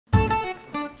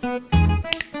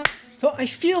So I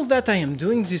feel that I am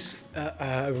doing this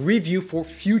review for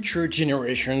future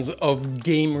generations of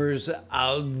gamers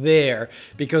out there,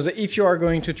 because if you are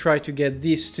going to try to get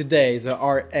this today, the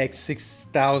RX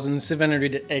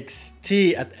 6700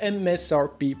 XT at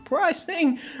MSRP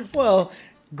pricing, well,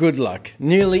 good luck.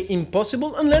 Nearly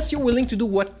impossible unless you're willing to do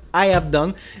what I have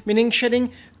done, meaning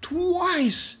shedding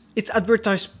twice its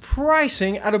advertised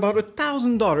pricing at about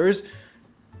 $1,000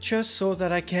 just so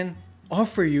that I can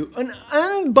offer you an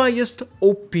unbiased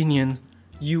opinion.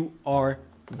 You are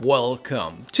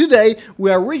welcome. Today we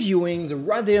are reviewing the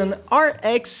Radeon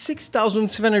RX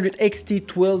 6700 XT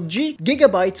 12G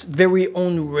Gigabyte's very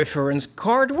own reference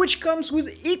card, which comes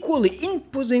with equally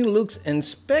imposing looks and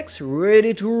specs,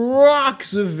 ready to rock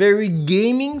the very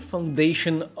gaming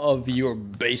foundation of your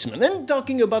basement. And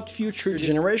talking about future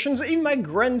generations, if my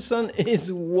grandson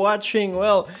is watching,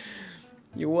 well,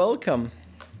 you're welcome.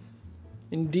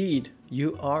 Indeed,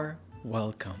 you are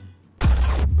welcome.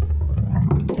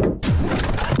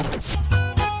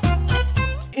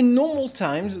 In normal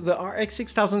times, the RX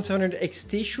 6700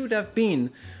 XT should have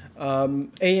been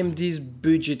AMD's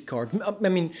budget card. I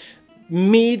mean,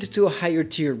 mid to a higher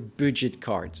tier budget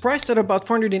card. Priced at about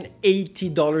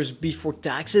 $480 before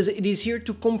taxes, it is here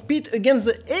to compete against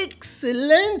the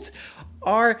excellent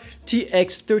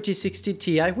RTX 3060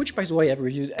 Ti, which by the way I've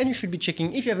reviewed and you should be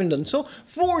checking if you haven't done so,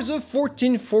 for the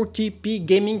 1440p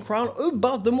gaming crown,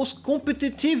 about the most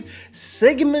competitive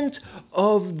segment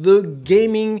of the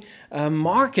gaming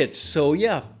market. So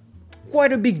yeah,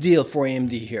 quite a big deal for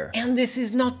AMD here. And this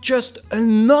is not just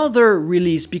another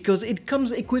release, because it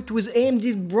comes equipped with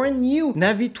AMD's brand new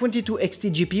NAVI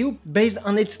 22XT GPU based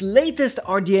on its latest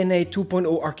RDNA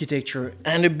 2.0 architecture.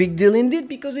 And a big deal indeed,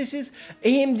 because this is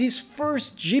AMD's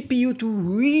first GPU to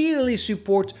really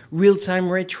support real-time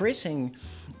ray tracing.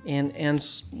 And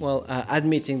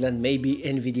admitting that maybe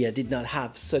NVIDIA did not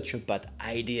have such a bad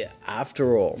idea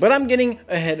after all. But I'm getting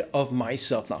ahead of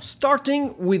myself now,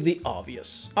 starting with the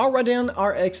obvious. Our Radeon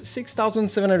RX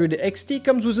 6700 XT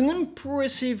comes with an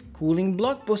impressive cooling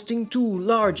block boasting two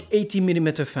large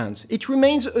 80mm fans. It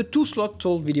remains a 2-slot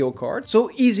tall video card, so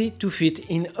easy to fit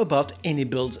in about any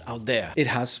builds out there. It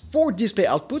has 4 display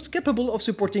outputs capable of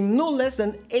supporting no less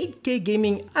than 8K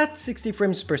gaming at 60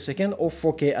 frames per second or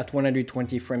 4K at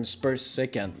 120 frames per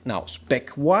second. Now,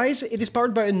 spec-wise, it is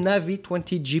powered by a NAVI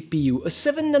 20 GPU, a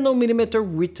 7nm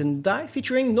written die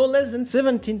featuring no less than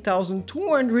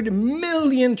 17,200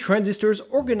 million transistors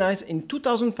organized in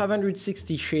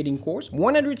 2,560 shading cores,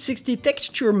 160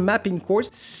 texture mapping cores,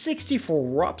 64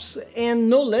 ROPs, and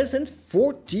no less than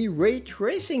 40 ray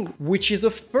tracing, which is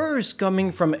a first coming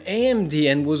from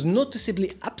AMD and was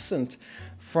noticeably absent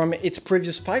from its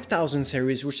previous 5000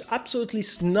 series, which absolutely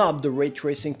snubbed the ray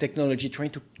tracing technology, trying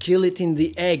to kill it in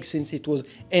the egg, since it was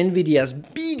NVIDIA's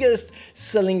biggest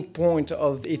selling point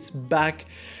of its back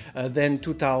then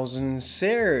 2000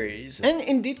 series. And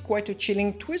indeed quite a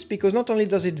chilling twist, because not only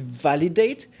does it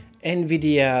validate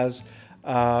NVIDIA's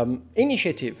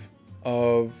initiative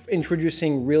of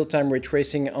introducing real-time ray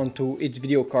tracing onto its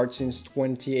video card since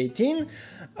 2018,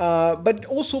 but it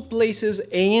also places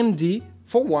AMD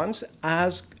for once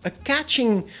as a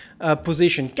catching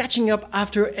position, catching up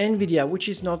after NVIDIA, which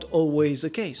is not always the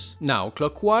case. Now,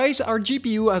 clockwise, our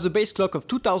GPU has a base clock of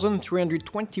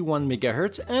 2321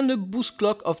 MHz and a boost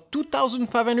clock of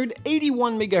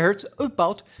 2581 MHz,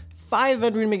 about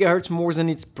 500 MHz more than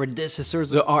its predecessor,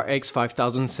 the RX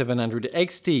 5700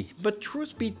 XT. But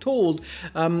truth be told,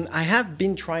 I have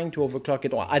been trying to overclock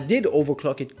it, or I did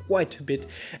overclock it quite a bit,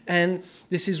 and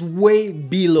this is way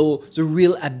below the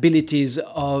real abilities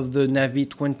of the NAVI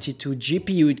 22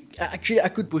 GPU. Actually, I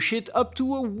could push it up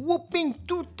to a whopping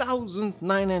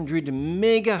 2900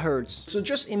 MHz. So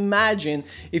just imagine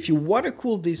if you water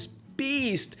cool this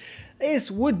beast,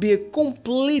 this would be a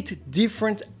complete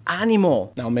different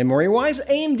animal. Now, memory-wise,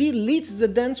 AMD leads the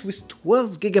dance with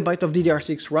 12GB of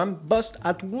DDR6 RAM bus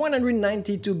at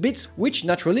 192 bits, which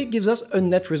naturally gives us a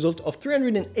net result of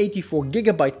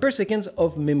 384GB per second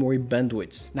of memory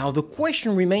bandwidth. Now, the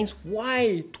question remains,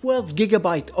 why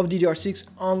 12GB of DDR6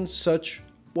 on such,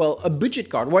 well, a budget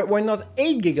card? Why not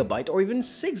 8GB or even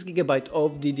 6GB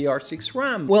of DDR6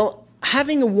 RAM? Well,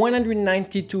 having a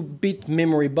 192-bit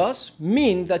memory bus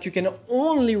means that you can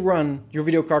only run your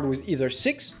video card with either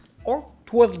 6 or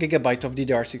 12GB of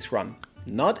DDR6 RAM.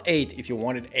 Not 8. If you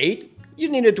wanted 8, you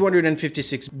need a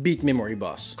 256-bit memory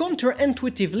bus.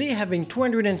 Counterintuitively, having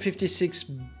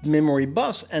 256 memory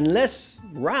bus and less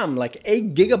RAM, like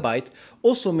 8GB,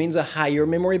 also means a higher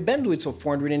memory bandwidth of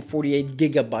 448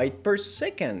 GB per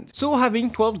second. So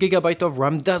having 12 GB of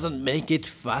RAM doesn't make it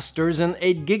faster than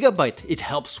 8 GB. It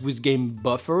helps with game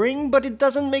buffering, but it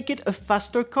doesn't make it a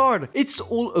faster card. It's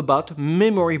all about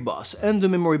memory bus and the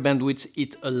memory bandwidth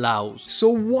it allows. So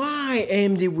why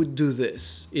AMD would do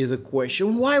this is the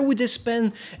question. Why would they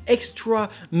spend extra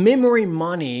memory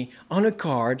money on a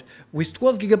card with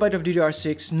 12 GB of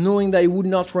DDR6 knowing that it would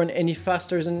not run any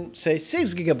faster than, say,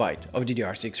 6 GB of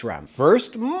DDR6 RAM?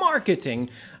 First, marketing.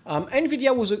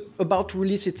 NVIDIA was about to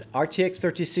release its RTX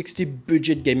 3060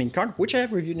 budget gaming card, which I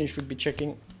have reviewed and should be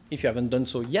checking if you haven't done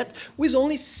so yet, with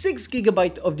only 6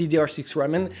 GB of DDR6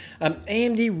 RAM, and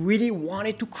AMD really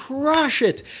wanted to crush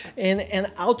it and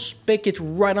outspec it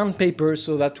right on paper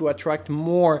so that to attract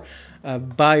more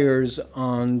buyers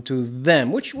onto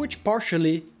them, which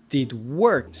partially did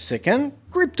work. Second,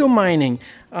 crypto mining.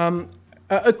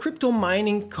 A crypto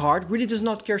mining card really does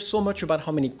not care so much about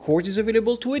how many cores is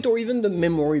available to it or even the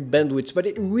memory bandwidth, but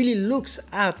it really looks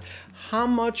at how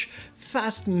much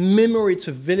fast memory it's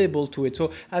available to it.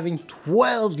 So having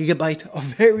 12 GB of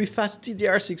very fast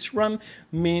DDR6 RAM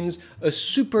means a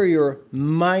superior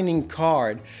mining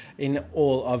card in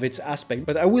all of its aspects.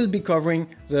 But I will be covering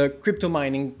the crypto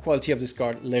mining quality of this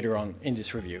card later on in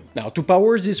this review. Now, to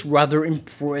power this rather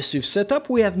impressive setup,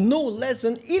 we have no less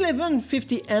than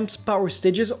 1150 amps power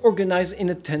stages organized in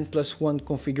a 10+1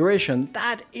 configuration.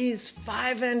 That is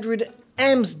 500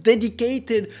 amps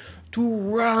dedicated to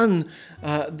run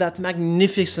that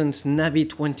magnificent NAVI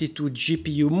 22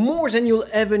 GPU, more than you'll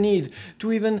ever need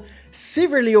to even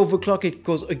severely overclock it,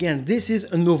 because again, this is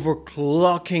an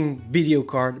overclocking video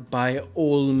card by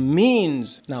all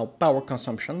means. Now, power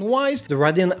consumption wise, the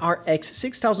Radeon RX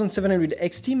 6700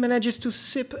 XT manages to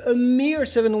sip a mere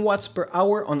 7 watts per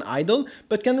hour on idle,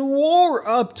 but can roar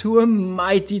up to a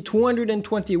mighty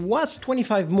 220 watts,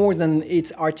 25 more than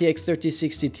its RTX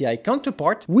 3060 Ti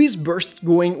counterpart, with bursts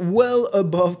going well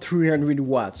above 300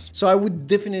 watts. So I would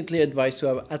definitely advise to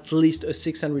have at least a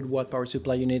 600 watt power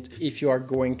supply unit if you are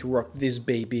going to rock this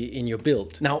baby in your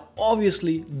build. Now,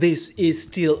 obviously, this is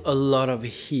still a lot of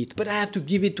heat, but I have to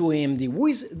give it to AMD.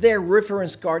 With their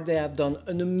reference card, they have done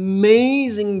an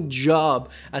amazing job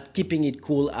at keeping it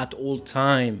cool at all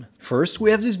time. First,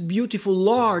 we have this beautiful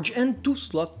large and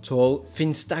 2-slot tall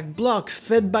thin stack block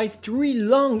fed by 3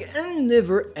 long and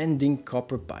never-ending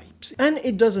copper pipes. And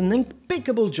it does an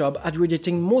impeccable job at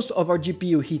radiating most of our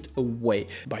GPU heat away.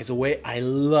 By the way, I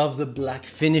love the black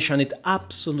finish on it,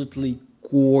 absolutely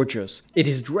gorgeous. It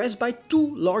is dressed by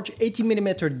 2 large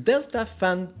 80mm Delta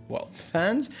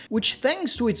fans, which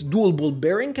thanks to its dual ball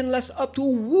bearing can last up to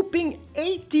a whooping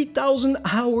 80,000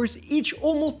 hours each,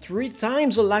 almost 3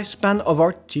 times the lifespan of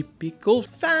our typical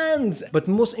fans. But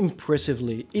most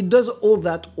impressively, it does all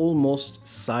that almost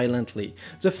silently.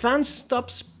 The fans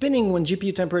stop spinning when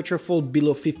GPU temperature falls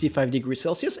below 55 degrees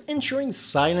Celsius, ensuring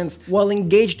silence while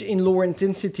engaged in lower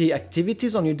intensity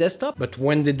activities on your desktop. But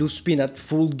when they do spin at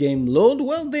full game load,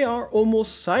 well, they are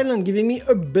almost silent, giving me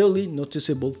a barely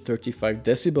noticeable 35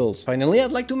 decibels. Finally,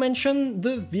 I'd like to mention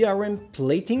the VRM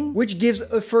plating, which gives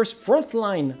a first front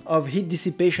line of heat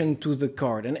dissipation to the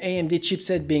card. An AMD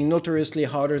chipset being notoriously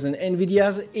hotter than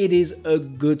NVIDIA's, it is a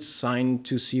good sign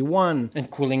to see one.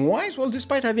 And cooling wise, well,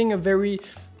 despite having a very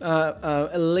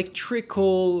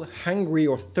electrical, hungry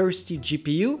or thirsty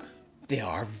GPU, they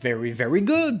are very, very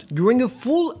good. During a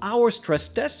full hour stress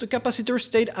test, the capacitor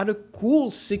stayed at a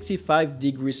cool 65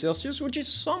 degrees Celsius, which is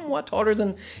somewhat hotter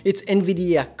than its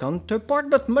NVIDIA counterpart,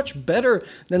 but much better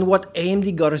than what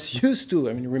AMD got us used to.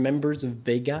 I mean, remember the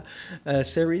Vega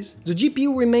series? The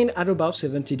GPU remained at about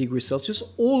 70 degrees Celsius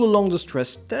all along the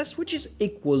stress test, which is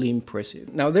equally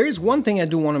impressive. Now, there is one thing I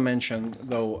do want to mention,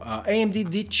 though. AMD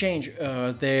did change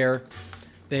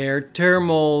their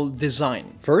thermal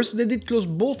design. First, they did close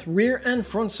both rear and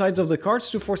front sides of the cards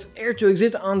to force air to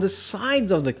exit on the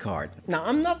sides of the card. Now,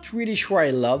 I'm not really sure I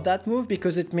love that move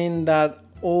because it means that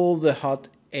all the hot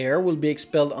air will be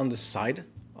expelled on the side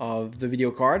of the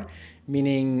video card,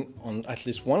 meaning on at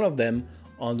least one of them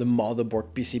on the motherboard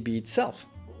PCB itself,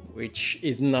 which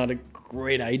is not a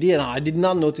great idea. Now, I did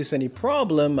not notice any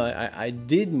problem. I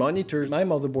did monitor my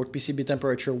motherboard PCB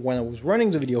temperature when I was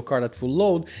running the video card at full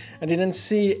load. I didn't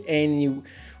see any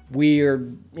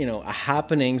weird,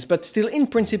 happenings, but still, in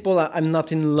principle, I'm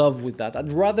not in love with that.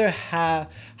 I'd rather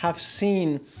have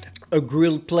seen a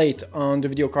grill plate on the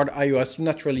video card IOS to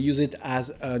naturally use it as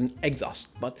an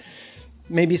exhaust, but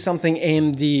maybe something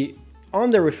AMD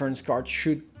on the reference card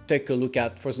should take a look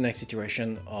at for the next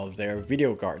iteration of their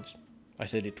video cards. I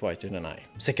said it twice, didn't I?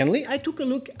 Secondly, I took a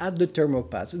look at the thermal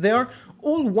pads. They are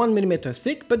all 1 millimeter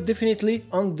thick, but definitely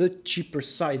on the cheaper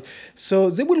side. So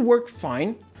they will work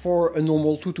fine for a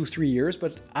normal 2 to 3 years,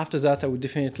 but after that I would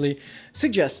definitely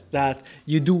suggest that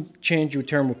you do change your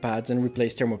thermal pads and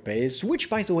replace thermal paste, which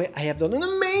by the way I have done an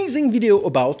amazing video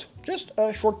about just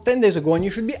a short 10 days ago, and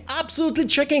you should be absolutely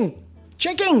checking,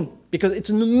 because it's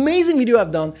an amazing video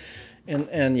I've done,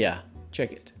 and yeah,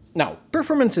 check it. Now,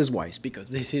 performances wise, because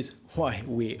this is why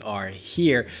we are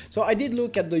here. So I did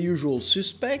look at the usual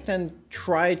suspect and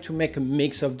try to make a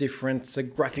mix of different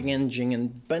graphic engine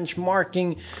and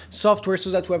benchmarking software so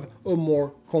that we have a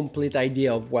more complete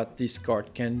idea of what this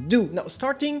card can do. Now,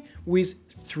 starting with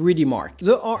 3D Mark.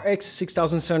 The RX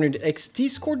 6700 XT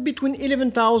scored between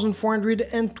 11,400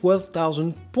 and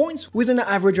 12,000 points with an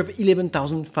average of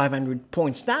 11,500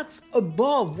 points. That's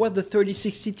above what the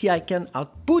 3060 Ti can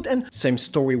output, and same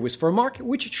story with Mark,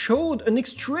 which showed an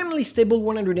extremely stable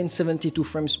 172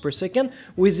 frames per second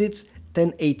with its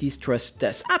 1080 stress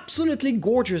test. Absolutely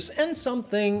gorgeous, and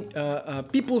something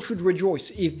people should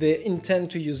rejoice if they intend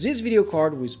to use this video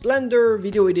card with Blender,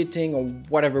 video editing, or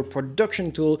whatever production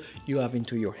tool you have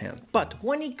into your hand. But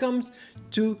when it comes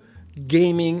to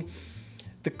gaming,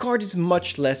 the card is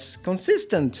much less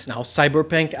consistent. Now,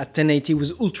 Cyberpunk at 1080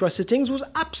 with ultra settings was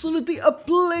absolutely a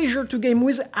pleasure to game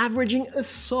with, averaging a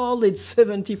solid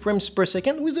 70 frames per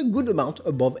second with a good amount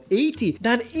above 80.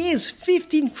 That is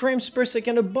 15 frames per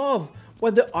second above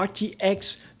what the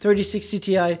RTX 3060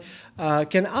 Ti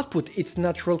can output its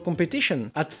natural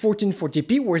competition. At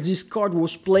 1440p, where this card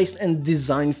was placed and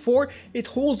designed for, it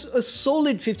holds a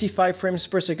solid 55 frames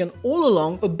per second all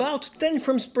along, about 10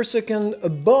 frames per second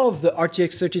above the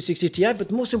RTX 3060 Ti,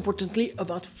 but most importantly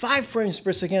about 5 frames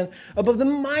per second above the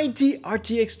mighty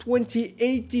RTX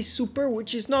 2080 Super,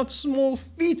 which is not small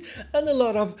feat and a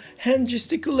lot of hand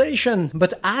gesticulation.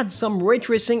 But add some ray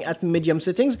tracing at medium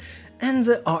settings and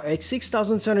the RX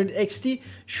 6700 XT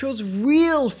shows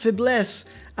real faiblesse,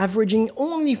 averaging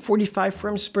only 45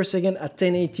 frames per second at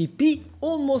 1080p,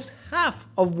 almost half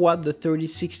of what the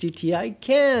 3060 Ti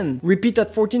can. Repeat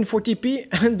at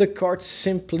 1440p and the card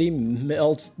simply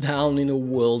melts down in a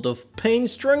world of pain,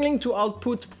 struggling to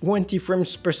output 20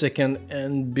 frames per second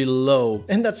and below.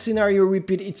 And that scenario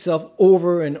repeats itself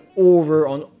over and over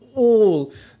on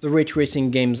all the ray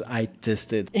tracing games I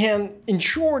tested. And in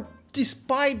short,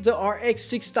 despite the RX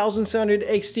 6700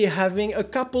 XT having a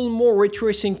couple more ray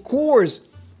tracing cores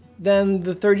than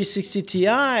the 3060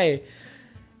 Ti,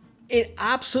 it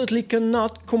absolutely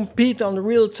cannot compete on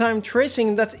real-time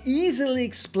tracing. That's easily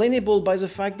explainable by the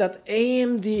fact that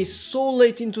AMD is so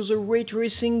late into the ray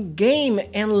tracing game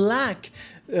and lack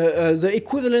the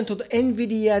equivalent of the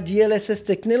NVIDIA DLSS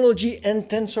technology and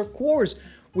tensor cores,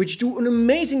 which do an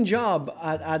amazing job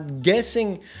at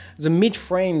guessing the mid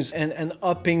frames and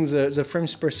upping the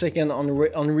frames per second on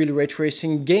real ray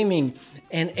tracing gaming.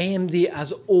 And AMD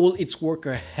has all its work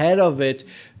ahead of it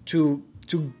to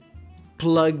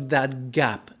plug that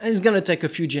gap. And it's gonna take a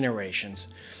few generations.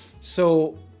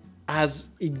 So as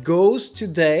it goes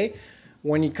today,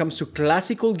 when it comes to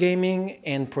classical gaming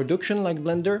and production like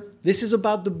Blender, this is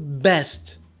about the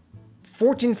best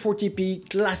 1440p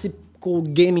classic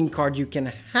gaming card you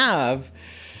can have,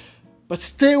 but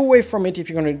stay away from it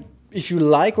if you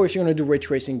like or if you're gonna do ray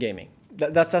tracing gaming.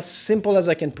 That's as simple as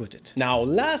I can put it. Now,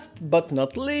 last but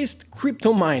not least,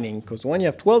 crypto mining, because when you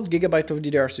have 12 GB of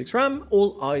DDR6 RAM,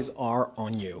 all eyes are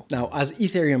on you. Now, as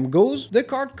Ethereum goes, the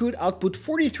card could output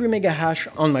 43 mega hash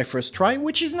on my first try,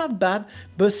 which is not bad,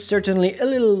 but certainly a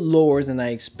little lower than I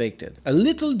expected. A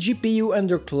little GPU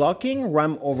underclocking,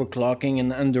 RAM overclocking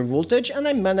and under voltage, and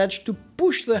I managed to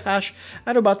push the hash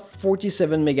at about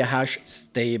 47 mega hash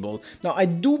stable. Now, I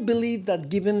do believe that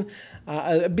given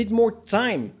a bit more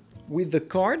time with the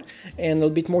card and a little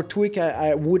bit more tweak,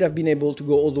 I would have been able to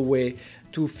go all the way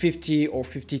to 50 or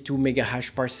 52 mega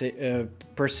hash per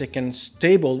second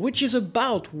stable, which is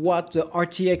about what the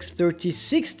RTX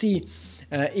 3060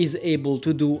 is able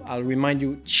to do. I'll remind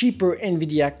you, cheaper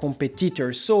NVIDIA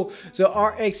competitors. So the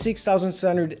RX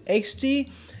 6700 XT,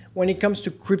 when it comes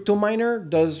to crypto miner,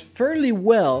 does fairly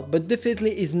well, but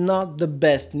definitely is not the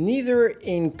best, neither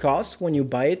in cost when you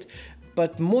buy it,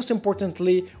 but most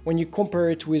importantly, when you compare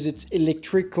it with its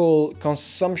electrical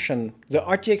consumption. The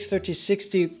RTX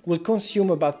 3060 will consume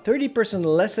about 30%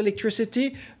 less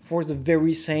electricity for the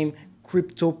very same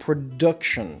crypto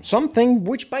production. Something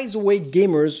which, by the way,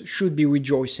 gamers should be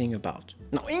rejoicing about.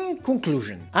 Now, in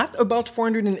conclusion, at about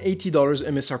 $480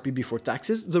 MSRP before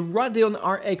taxes, the Radeon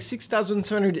RX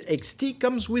 6700 XT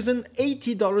comes with an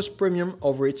 $80 premium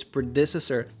over its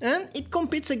predecessor, and it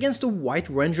competes against a wide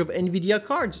range of NVIDIA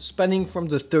cards, spanning from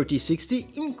the 3060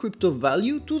 in crypto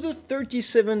value to the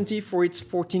 3070 for its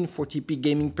 1440p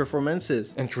gaming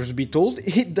performances. And truth be told,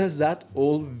 it does that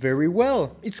all very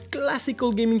well. Its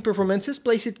classical gaming performances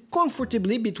place it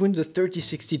comfortably between the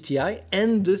 3060 Ti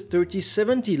and the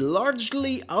 3070, largely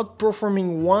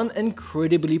outperforming one and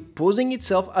credibly posing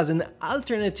itself as an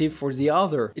alternative for the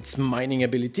other. Its mining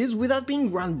abilities, without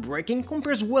being groundbreaking,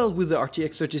 compares well with the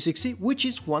RTX 3060, which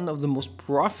is one of the most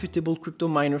profitable crypto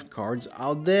miner cards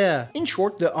out there. In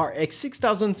short, the RX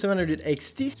 6700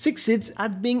 XT succeeds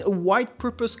at being a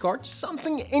wide-purpose card,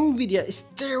 something NVIDIA is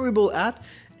terrible at,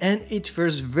 and it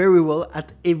fares very well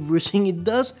at everything it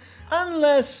does,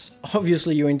 unless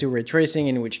obviously you're into ray tracing,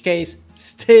 in which case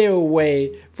stay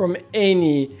away from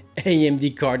any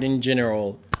AMD card in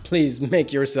general. Please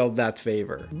make yourself that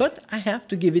favor. But I have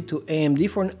to give it to AMD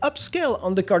for an upscale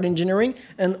on the card engineering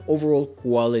and overall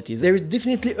qualities. There is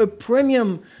definitely a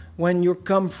premium when you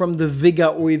come from the Vega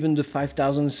or even the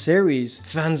 5000 series.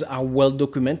 Fans are well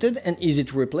documented and easy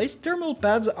to replace. Thermal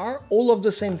pads are all of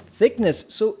the same thickness,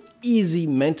 so easy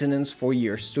maintenance for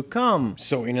years to come.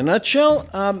 So in a nutshell,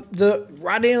 the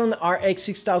Radeon RX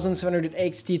 6700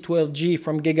 XT 12G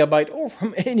from Gigabyte, or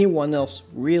from anyone else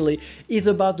really, is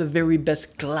about the very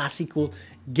best classical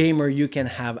gamer you can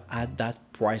have at that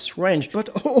price range. But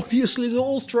obviously the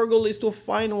whole struggle is to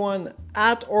find one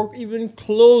at or even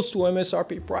close to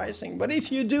MSRP pricing. But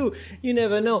if you do, you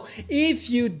never know.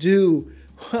 If you do,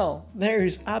 well, there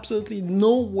is absolutely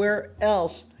nowhere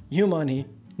else your money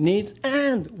needs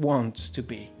and wants to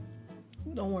be.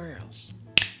 Nowhere else.